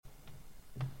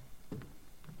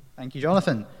Thank you,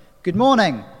 Jonathan. Good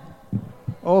morning,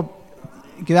 or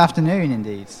good afternoon,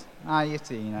 indeed.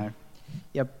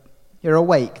 You're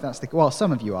awake. Well,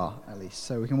 some of you are, at least,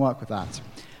 so we can work with that.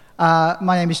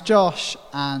 My name is Josh,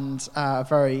 and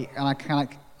I can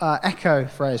echo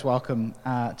Freya's welcome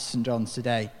to St. John's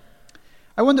today.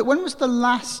 I wonder, when was the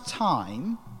last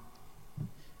time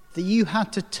that you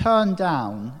had to turn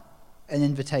down an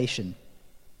invitation?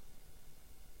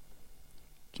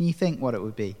 Can you think what it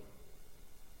would be?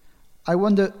 I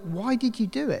wonder, why did you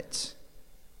do it?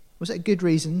 Was it a good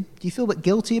reason? Do you feel a bit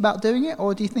guilty about doing it,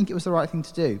 or do you think it was the right thing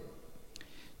to do?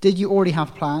 Did you already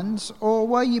have plans, or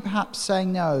were you perhaps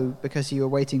saying no because you were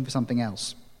waiting for something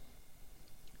else?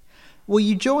 Will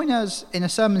you join us in a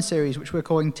sermon series which we're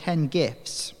calling 10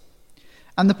 Gifts?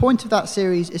 And the point of that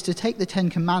series is to take the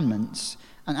 10 Commandments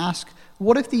and ask,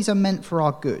 what if these are meant for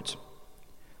our good?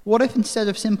 What if instead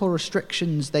of simple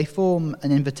restrictions, they form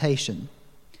an invitation?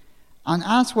 And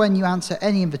as when you answer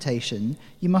any invitation,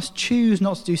 you must choose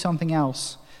not to do something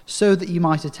else so that you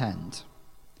might attend.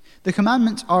 The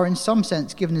commandments are in some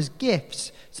sense given as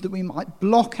gifts so that we might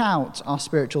block out our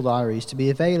spiritual diaries to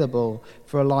be available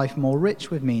for a life more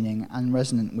rich with meaning and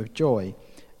resonant with joy,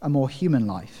 a more human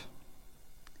life.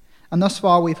 And thus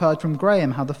far we've heard from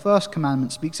Graham how the first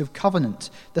commandment speaks of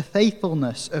covenant, the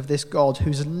faithfulness of this God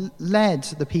who's led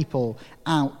the people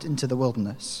out into the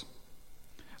wilderness.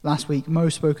 Last week, Mo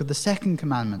spoke of the second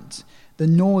commandment, the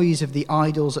noise of the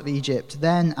idols of Egypt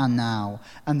then and now,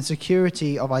 and the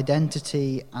security of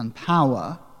identity and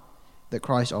power that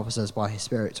Christ offers us by his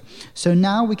Spirit. So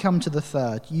now we come to the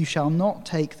third, you shall not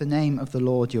take the name of the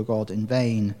Lord your God in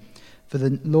vain, for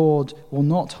the Lord will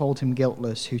not hold him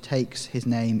guiltless who takes his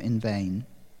name in vain.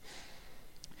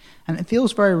 And it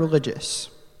feels very religious.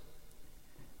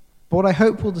 But what I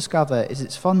hope we'll discover is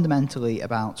it's fundamentally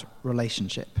about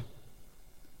relationship.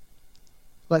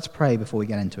 Let's pray before we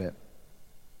get into it.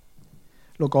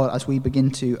 Lord God, as we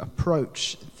begin to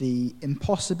approach the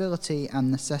impossibility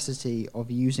and necessity of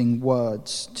using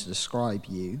words to describe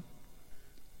you,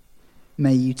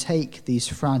 may you take these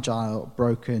fragile,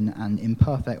 broken, and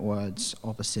imperfect words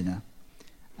of a sinner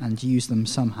and use them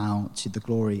somehow to the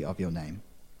glory of your name.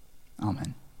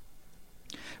 Amen.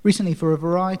 Recently, for a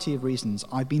variety of reasons,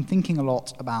 I've been thinking a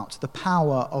lot about the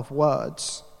power of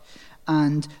words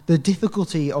and the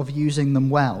difficulty of using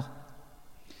them well.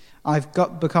 I've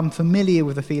become familiar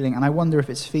with the feeling, and I wonder if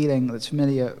it's a feeling that's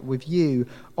familiar with you,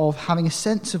 of having a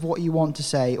sense of what you want to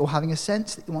say, or having a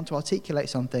sense that you want to articulate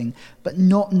something, but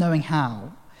not knowing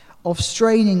how, of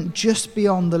straining just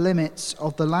beyond the limits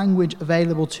of the language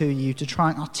available to you to try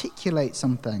and articulate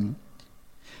something.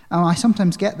 And I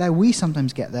sometimes get there, we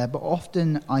sometimes get there, but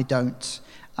often I don't.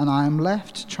 And I am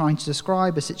left trying to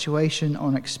describe a situation or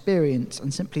an experience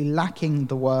and simply lacking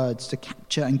the words to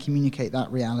capture and communicate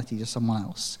that reality to someone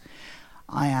else.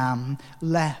 I am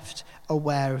left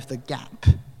aware of the gap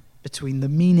between the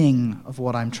meaning of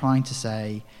what I'm trying to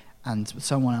say and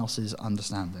someone else's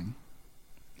understanding.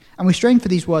 And we strain for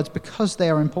these words because they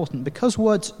are important, because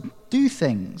words do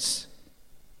things.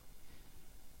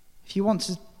 If you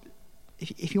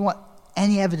want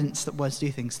any evidence that words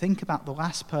do things, think about the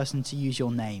last person to use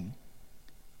your name.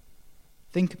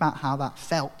 Think about how that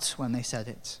felt when they said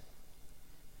it.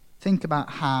 Think about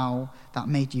how that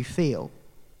made you feel.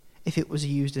 If it was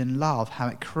used in love, how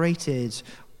it created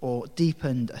or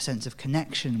deepened a sense of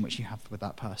connection which you have with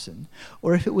that person.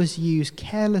 Or if it was used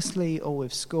carelessly or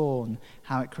with scorn,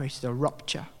 how it created a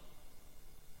rupture.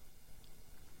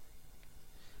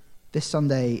 This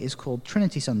Sunday is called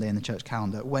Trinity Sunday in the church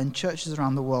calendar, when churches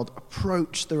around the world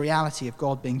approach the reality of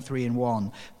God being three in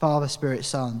one, Father, Spirit,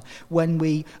 Son, when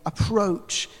we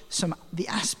approach the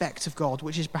aspect of God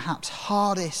which is perhaps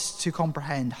hardest to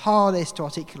comprehend, hardest to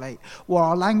articulate, where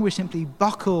our language simply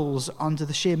buckles under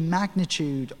the sheer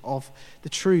magnitude of the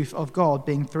truth of God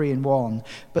being three in one,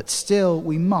 but still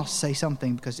we must say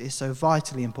something because it is so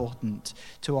vitally important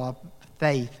to our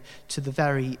faith, to the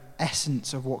very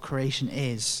essence of what creation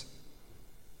is.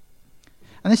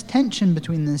 And this tension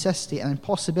between the necessity and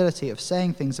impossibility of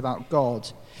saying things about God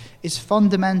is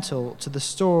fundamental to the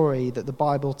story that the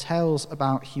Bible tells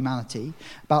about humanity,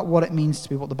 about what it means to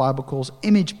be what the Bible calls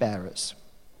image bearers.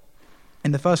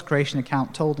 In the first creation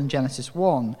account told in Genesis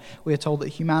 1, we are told that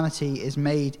humanity is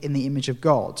made in the image of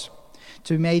God.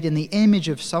 To be made in the image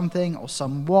of something or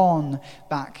someone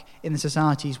back in the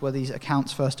societies where these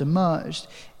accounts first emerged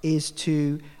is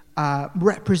to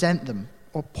represent them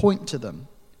or point to them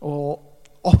or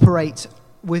operate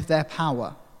with their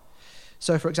power.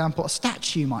 So, for example, a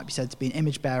statue might be said to be an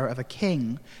image bearer of a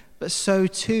king, but so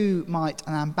too might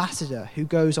an ambassador who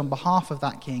goes on behalf of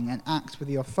that king and acts with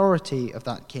the authority of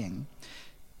that king.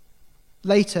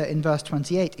 Later in verse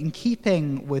 28, in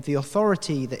keeping with the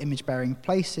authority that image-bearing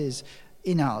places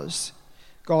in us,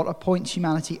 God appoints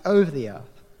humanity over the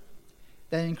earth.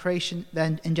 Then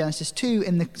in Genesis 2,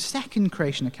 in the second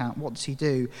creation account, what does he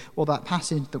do? Well, that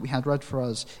passage that we had read for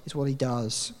us is what he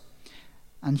does.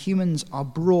 And humans are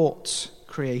brought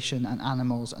creation and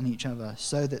animals and each other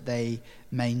so that they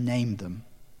may name them.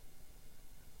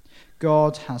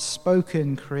 God has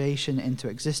spoken creation into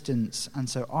existence, and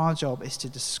so our job is to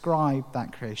describe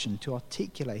that creation, to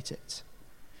articulate it.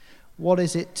 What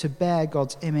is it to bear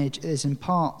God's image? It is in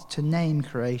part to name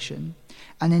creation.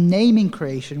 And in naming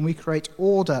creation, we create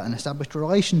order and establish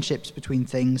relationships between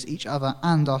things, each other,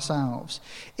 and ourselves.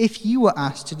 If you were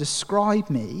asked to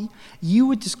describe me, you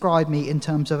would describe me in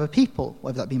terms of a people,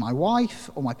 whether that be my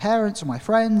wife, or my parents, or my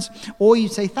friends, or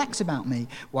you'd say facts about me,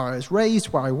 where I was raised,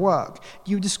 where I work.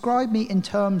 You would describe me in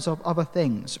terms of other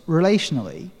things,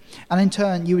 relationally, and in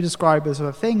turn, you would describe us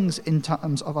other things in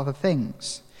terms of other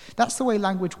things. That's the way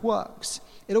language works.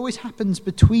 It always happens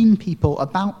between people,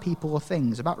 about people or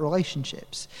things, about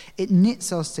relationships. It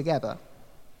knits us together.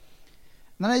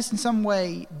 And that is in some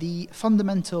way the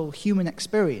fundamental human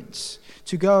experience,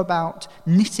 to go about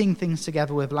knitting things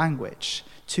together with language,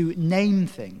 to name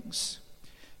things.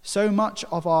 So much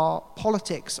of our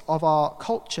politics, of our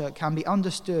culture, can be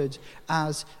understood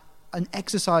as an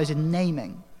exercise in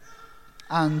naming.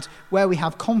 And where we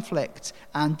have conflict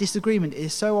and disagreement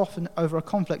is so often over a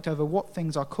conflict over what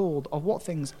things are called or what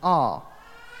things are.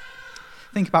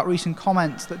 Think about recent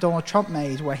comments that Donald Trump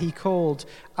made where he called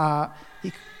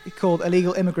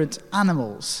illegal immigrants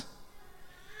animals.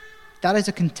 That is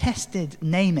a contested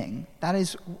naming. That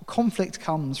is, conflict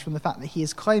comes from the fact that he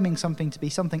is claiming something to be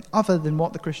something other than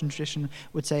what the Christian tradition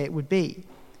would say it would be.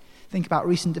 Think about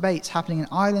recent debates happening in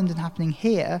Ireland and happening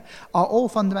here, are all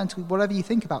fundamentally, whatever you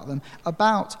think about them,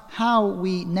 about how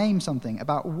we name something,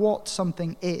 about what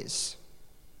something is.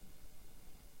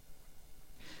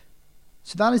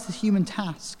 So that is the human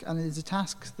task, and it is a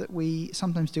task that we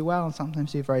sometimes do well and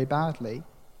sometimes do very badly.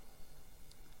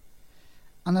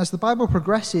 And as the Bible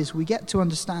progresses, we get to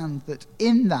understand that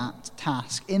in that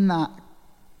task, in that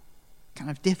kind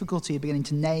of difficulty of beginning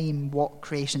to name what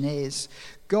creation is,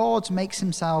 God makes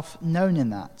himself known in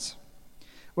that.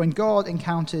 When God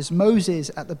encounters Moses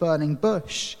at the burning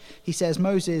bush, he says,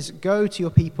 Moses, go to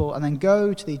your people and then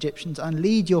go to the Egyptians and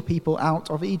lead your people out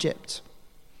of Egypt.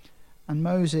 And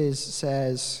Moses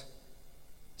says,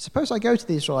 suppose I go to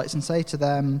the Israelites and say to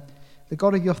them, the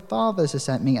God of your fathers has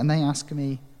sent me, and they ask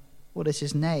me, what is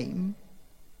his name?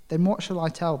 Then what shall I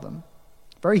tell them?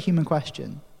 Very human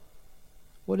question.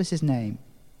 What is his name?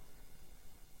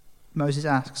 Moses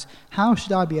asks, how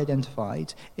should I be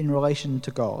identified in relation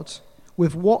to God?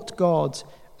 With what God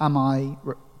am I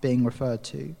being referred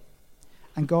to?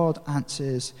 And God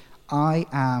answers, I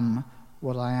am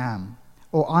what I am,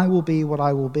 or I will be what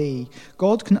I will be.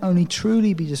 God can only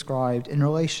truly be described in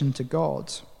relation to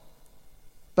God.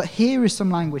 But here is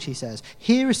some language, he says.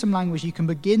 Here is some language you can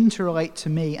begin to relate to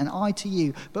me and I to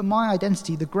you. But my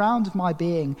identity, the ground of my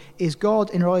being, is God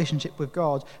in relationship with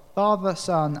God, Father,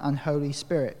 Son, and Holy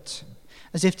Spirit.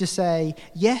 As if to say,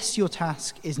 yes, your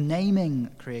task is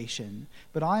naming creation,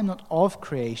 but I am not of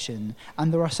creation,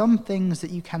 and there are some things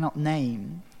that you cannot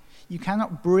name. You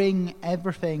cannot bring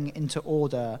everything into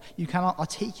order. You cannot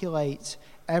articulate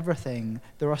everything.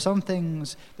 There are some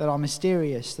things that are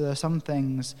mysterious. There are some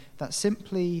things that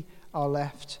simply are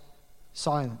left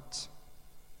silent.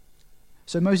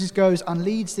 So Moses goes and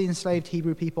leads the enslaved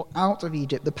Hebrew people out of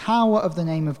Egypt. The power of the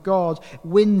name of God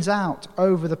wins out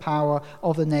over the power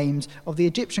of the names of the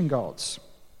Egyptian gods.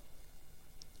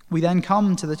 We then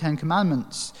come to the Ten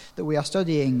Commandments that we are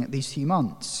studying these few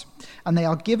months. And they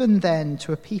are given then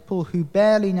to a people who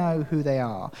barely know who they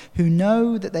are, who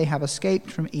know that they have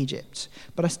escaped from Egypt,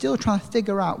 but are still trying to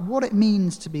figure out what it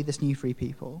means to be this new free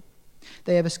people.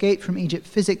 They have escaped from Egypt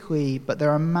physically, but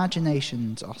their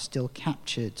imaginations are still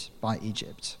captured by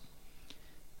Egypt.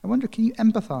 I wonder, can you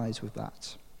empathize with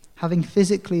that? Having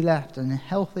physically left an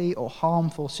unhealthy or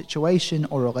harmful situation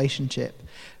or relationship,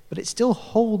 but it's still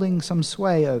holding some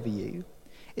sway over you.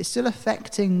 It's still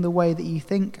affecting the way that you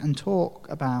think and talk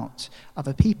about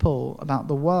other people, about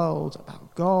the world,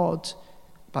 about God,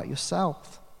 about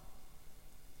yourself.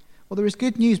 Well, there is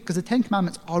good news, because the Ten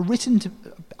Commandments are written to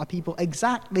people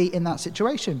exactly in that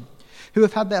situation, who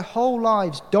have had their whole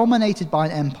lives dominated by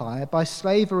an empire, by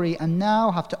slavery, and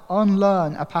now have to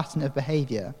unlearn a pattern of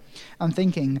behavior and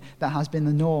thinking that has been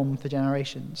the norm for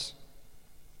generations.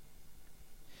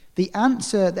 The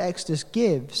answer that Exodus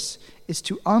gives is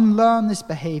to unlearn this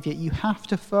behavior, you have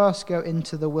to first go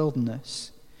into the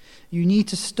wilderness. You need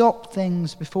to stop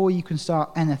things before you can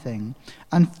start anything.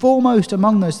 And foremost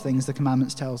among those things, the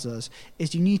commandments tells us,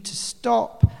 is you need to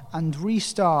stop and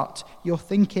restart your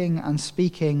thinking and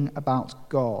speaking about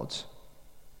God.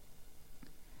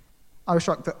 I was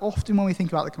struck that often when we think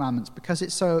about the commandments, because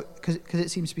it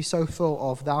seems to be so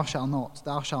full of thou shalt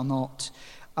not,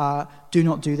 do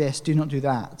not do this, do not do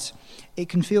that, it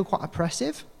can feel quite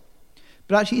oppressive.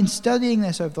 But actually, in studying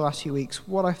this over the last few weeks,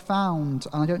 what I found,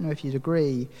 and I don't know if you'd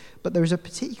agree, but there is a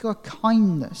particular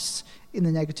kindness in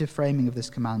the negative framing of this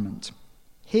commandment.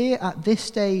 Here, at this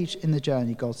stage in the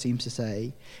journey, God seems to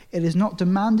say, it is not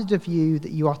demanded of you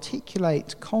that you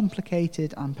articulate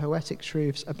complicated and poetic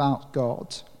truths about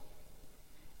God.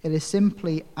 It is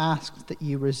simply asked that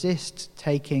you resist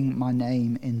taking my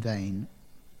name in vain.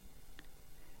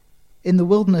 In the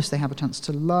wilderness, they have a chance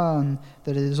to learn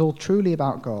that it is all truly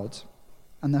about God.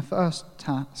 And their first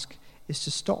task is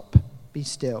to stop, be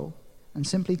still, and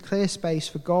simply clear space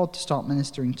for God to start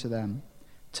ministering to them,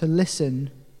 to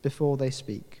listen before they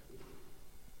speak.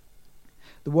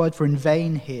 The word for in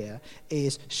vain here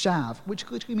is shav,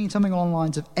 which literally means something along the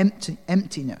lines of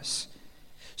emptiness.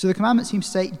 So the commandment seems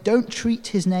to say, don't treat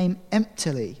his name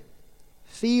emptily.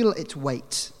 Feel its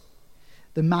weight,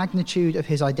 the magnitude of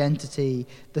his identity,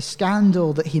 the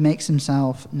scandal that he makes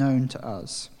himself known to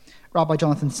us. Rabbi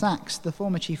Jonathan Sacks, the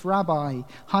former chief rabbi,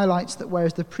 highlights that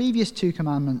whereas the previous two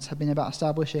commandments have been about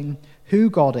establishing who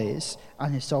God is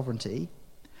and his sovereignty,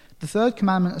 the third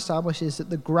commandment establishes that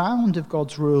the ground of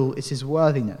God's rule is his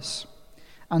worthiness,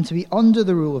 and to be under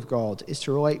the rule of God is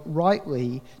to relate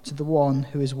rightly to the one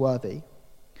who is worthy.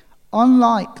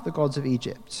 Unlike the gods of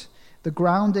Egypt, the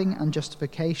grounding and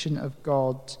justification of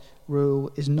God's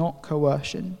rule is not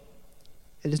coercion.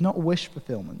 It is not wish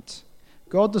fulfillment.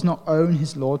 God does not earn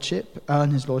his lordship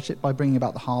by bringing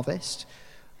about the harvest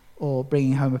or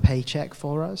bringing home a paycheck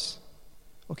for us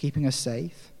or keeping us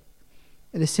safe.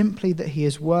 It is simply that he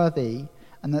is worthy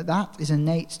and that is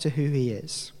innate to who he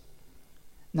is.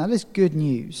 Now, that is good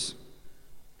news.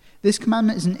 This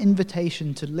commandment is an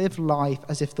invitation to live life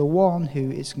as if the one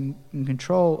who is in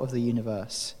control of the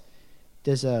universe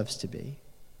deserves to be.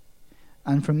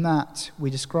 And from that, we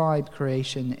describe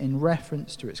creation in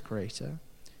reference to its creator.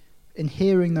 In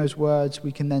hearing those words,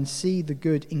 we can then see the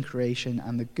good in creation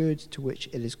and the good to which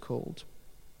it is called.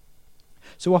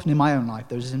 So often in my own life,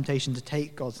 there's a temptation to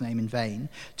take God's name in vain,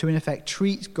 to in effect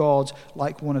treat God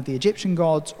like one of the Egyptian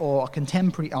gods or a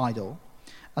contemporary idol,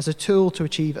 as a tool to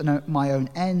achieve my own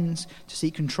ends, to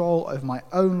seek control over my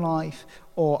own life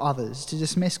or others, to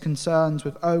dismiss concerns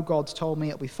with, oh, God's told me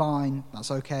it'll be fine,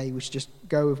 that's okay, we should just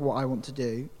go with what I want to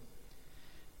do.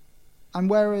 And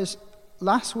whereas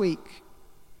last week,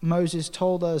 Moses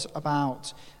told us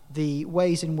about the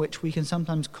ways in which we can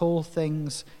sometimes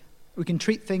we can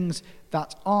treat things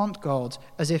that aren't God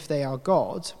as if they are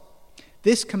God.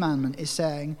 This commandment is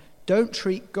saying, don't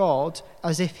treat God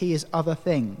as if he is other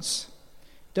things.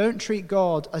 Don't treat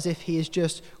God as if he is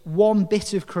just one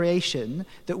bit of creation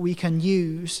that we can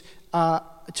use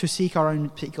to seek our own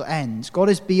particular ends. God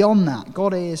is beyond that.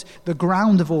 God is the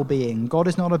ground of all being. God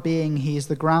is not a being, he is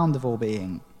the ground of all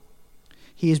being.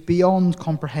 He is beyond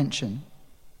comprehension.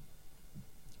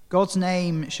 God's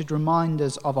name should remind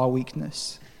us of our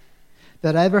weakness,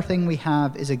 that everything we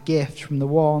have is a gift from the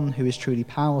one who is truly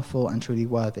powerful and truly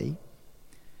worthy.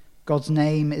 God's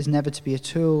name is never to be a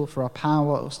tool for our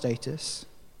power or status.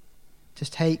 To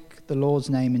take the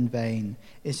Lord's name in vain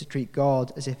is to treat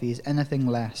God as if he is anything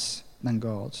less than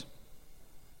God.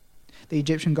 The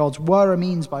Egyptian gods were a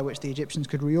means by which the Egyptians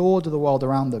could reorder the world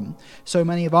around them. So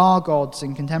many of our gods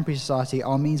in contemporary society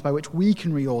are means by which we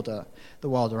can reorder the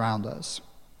world around us.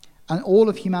 And all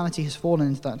of humanity has fallen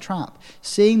into that trap,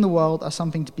 seeing the world as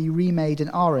something to be remade in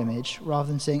our image, rather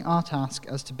than seeing our task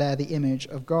as to bear the image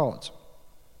of God.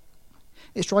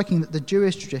 It's striking that the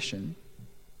Jewish tradition,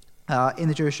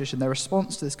 their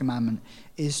response to this commandment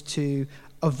is to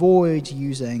avoid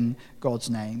using God's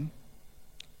name,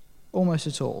 almost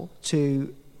at all,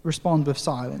 to respond with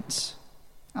silence.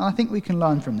 And I think we can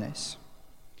learn from this.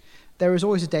 There is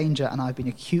always a danger, and I've been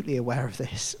acutely aware of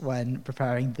this when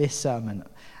preparing this sermon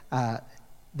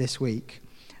this week,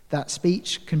 that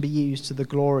speech can be used to the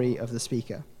glory of the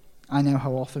speaker. I know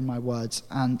how often my words,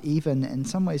 and even in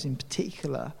some ways in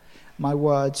particular, my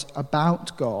words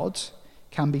about God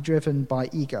can be driven by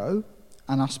ego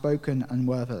and are spoken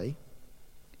unworthily.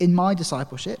 In my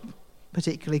discipleship,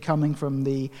 particularly coming from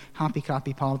the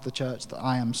happy-clappy part of the church that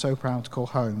I am so proud to call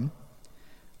home,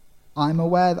 I'm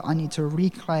aware that I need to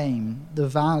reclaim the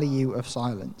value of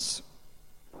silence,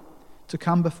 to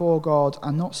come before God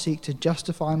and not seek to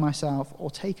justify myself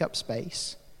or take up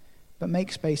space, but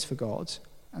make space for God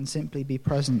and simply be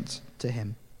present to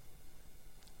him.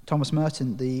 Thomas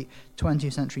Merton, the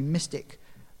 20th century mystic,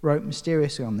 wrote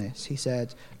mysteriously on this. He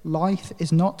said, "Life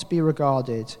is not to be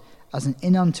regarded as an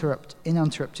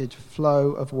uninterrupted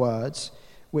flow of words,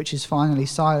 which is finally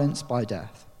silenced by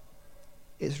death.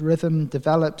 Its rhythm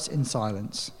develops in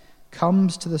silence,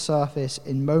 comes to the surface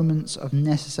in moments of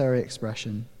necessary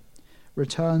expression,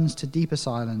 returns to deeper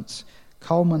silence,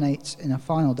 culminates in a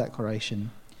final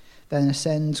declaration, then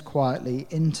ascends quietly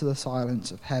into the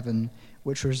silence of heaven,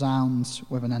 which resounds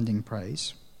with an ending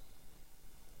praise."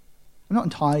 I'm not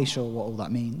entirely sure what all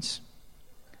that means.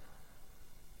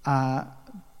 But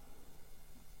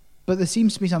there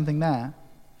seems to be something there.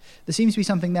 There seems to be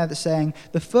something there that's saying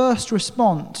the first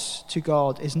response to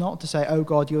God is not to say, "Oh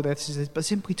God, you're this," but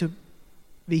simply to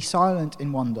be silent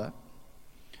in wonder,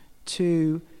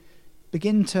 to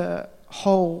begin to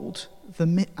hold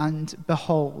and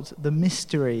behold the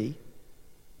mystery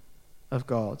of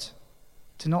God,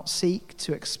 to not seek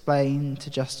to explain, to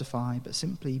justify, but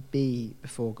simply be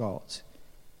before God,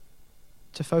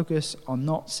 to focus on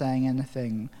not saying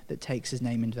anything that takes his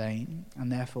name in vain,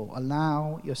 and therefore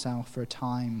allow yourself for a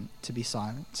time to be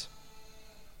silent.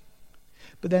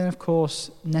 But then, of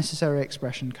course, necessary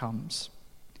expression comes,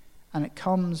 and it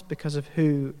comes because of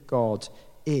who God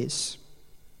is.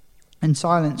 In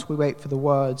silence, we wait for the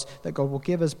words that God will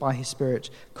give us by his Spirit,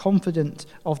 confident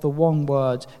of the one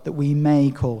word that we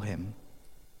may call him,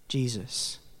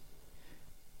 Jesus.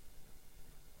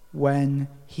 When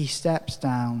he steps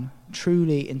down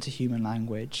truly into human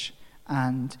language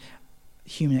and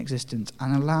human existence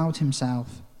and allowed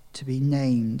himself to be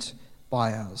named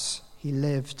by us. He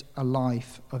lived a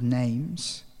life of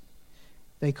names.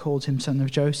 They called him son of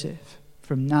Joseph,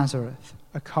 from Nazareth,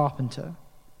 a carpenter.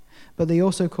 But they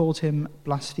also called him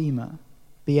blasphemer,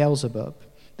 Beelzebub.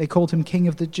 They called him king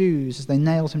of the Jews as they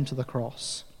nailed him to the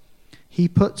cross. He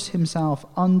puts himself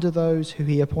under those who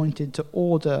he appointed to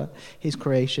order his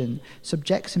creation,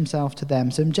 subjects himself to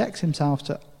them, subjects himself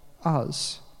to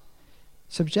us,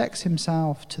 subjects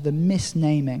himself to the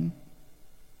misnaming,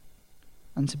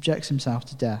 and subjects himself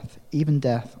to death, even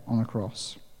death on a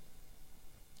cross.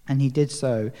 And he did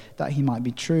so that he might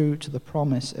be true to the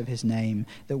promise of his name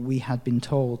that we had been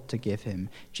told to give him.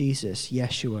 Jesus,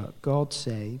 Yeshua, God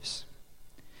saves.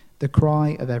 The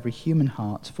cry of every human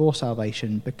heart for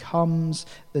salvation becomes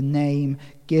the name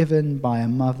given by a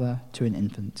mother to an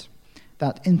infant.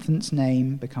 That infant's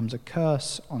name becomes a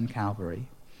curse on Calvary,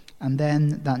 and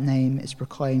then that name is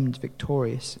proclaimed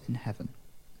victorious in heaven.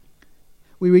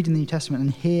 We read in the New Testament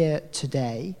and hear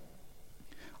today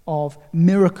of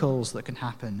miracles that can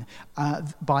happen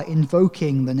by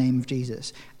invoking the name of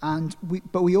Jesus.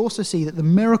 But we also see that the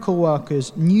miracle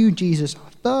workers knew Jesus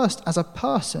first as a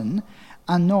person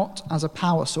and not as a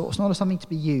power source, not as something to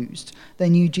be used. They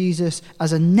knew Jesus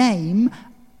as a name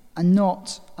and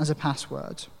not as a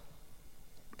password.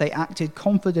 They acted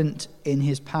confident in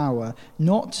his power,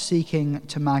 not seeking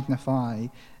to magnify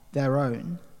their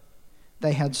own.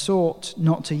 They had sought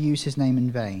not to use his name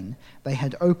in vain. They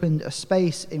had opened a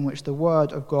space in which the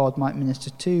word of God might minister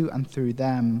to and through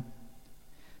them.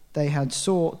 They had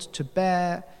sought to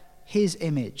bear his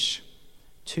image,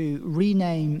 to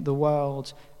rename the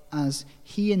world as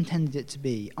he intended it to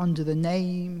be, under the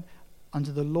name,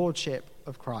 under the lordship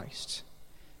of Christ.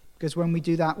 Because when we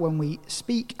do that, when we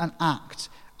speak and act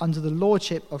under the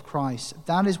lordship of Christ,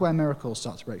 that is where miracles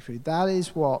start to break through. That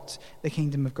is what the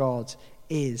kingdom of God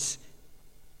is.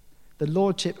 The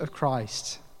lordship of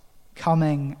Christ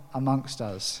coming amongst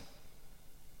us.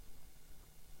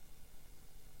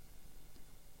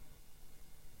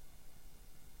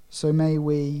 So may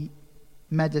we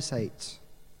meditate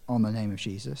on the name of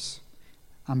Jesus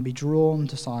and be drawn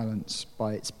to silence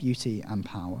by its beauty and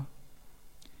power.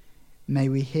 May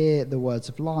we hear the words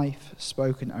of life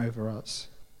spoken over us,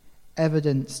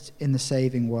 evidenced in the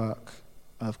saving work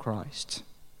of Christ.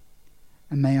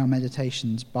 And may our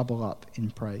meditations bubble up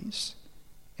in praise,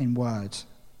 in word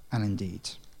and in deed.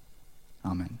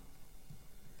 Amen.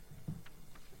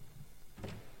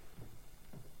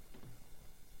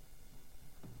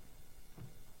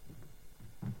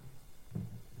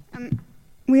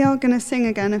 We are going to sing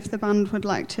again if the band would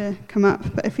like to come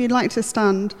up. But if you'd like to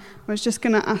stand, I was just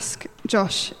going to ask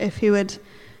Josh if he would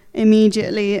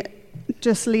immediately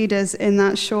just lead us in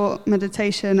that short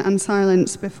meditation and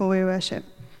silence before we worship.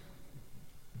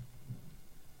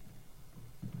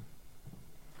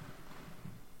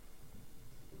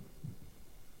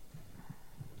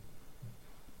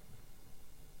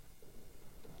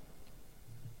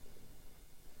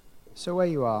 So where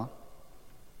you are,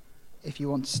 if you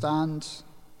want to stand,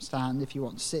 stand. If you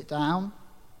want to sit down,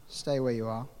 stay where you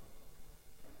are.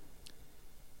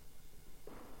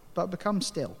 but become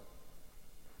still.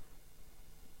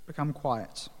 Become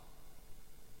quiet.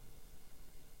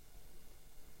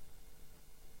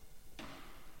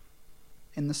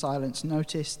 In the silence,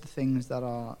 notice the things that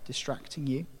are distracting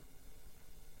you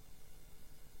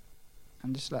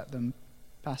and just let them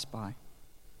pass by.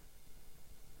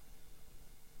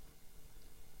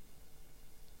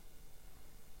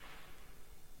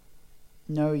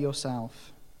 Know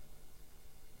yourself,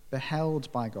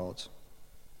 beheld by God.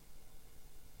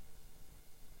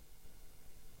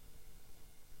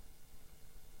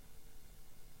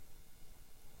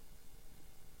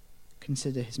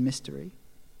 Consider his mystery.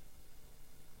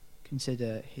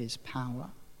 Consider his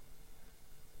power.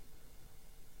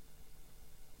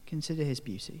 Consider his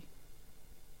beauty.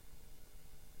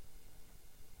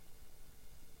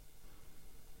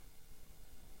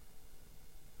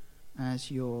 As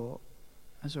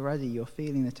already you're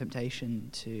feeling the temptation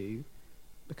to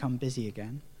become busy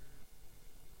again,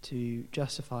 to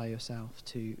justify yourself,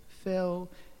 to fill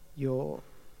your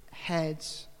head,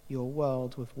 your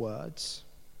world with words,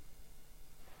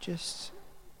 just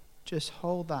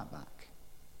hold that back.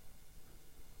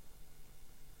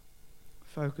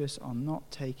 Focus on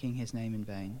not taking his name in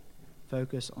vain.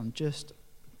 Focus on just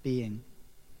being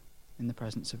in the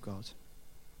presence of God.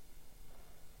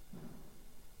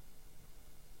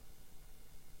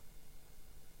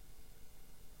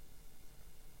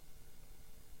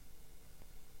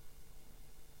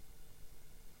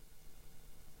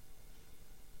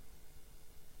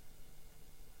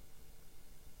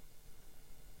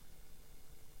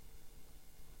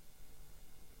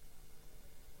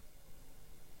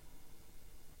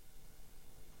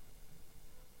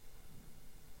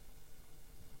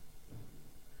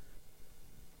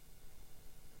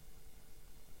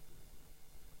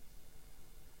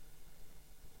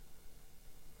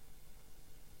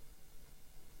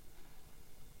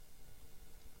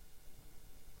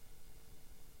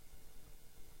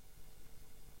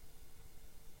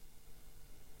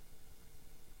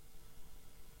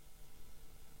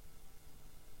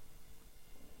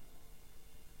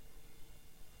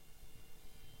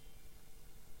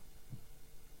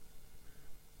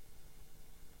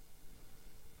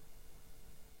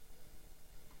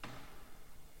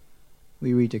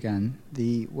 We read again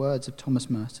the words of Thomas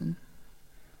Merton.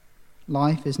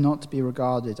 Life is not to be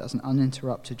regarded as an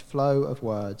uninterrupted flow of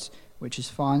words which is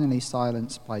finally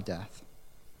silenced by death.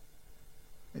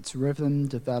 Its rhythm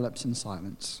develops in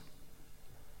silence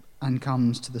and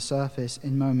comes to the surface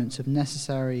in moments of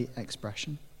necessary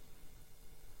expression.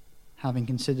 Having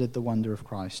considered the wonder of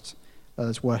Christ, let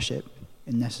us worship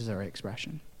in necessary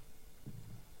expression.